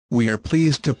we are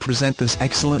pleased to present this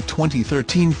excellent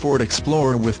 2013 Ford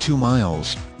Explorer with 2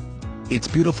 miles. Its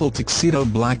beautiful tuxedo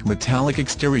black metallic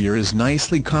exterior is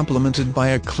nicely complemented by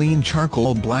a clean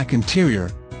charcoal black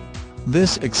interior.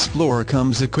 This Explorer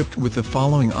comes equipped with the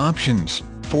following options: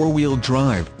 4-wheel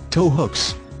drive, tow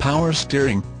hooks, power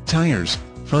steering, tires,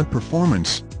 front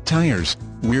performance, tires,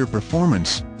 rear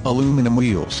performance, aluminum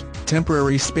wheels,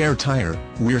 temporary spare tire,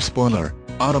 rear spoiler,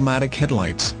 automatic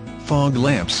headlights, fog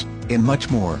lamps, and much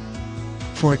more.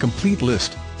 For a complete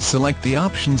list, select the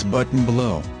options button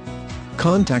below.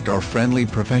 Contact our friendly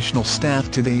professional staff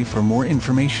today for more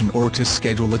information or to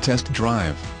schedule a test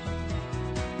drive.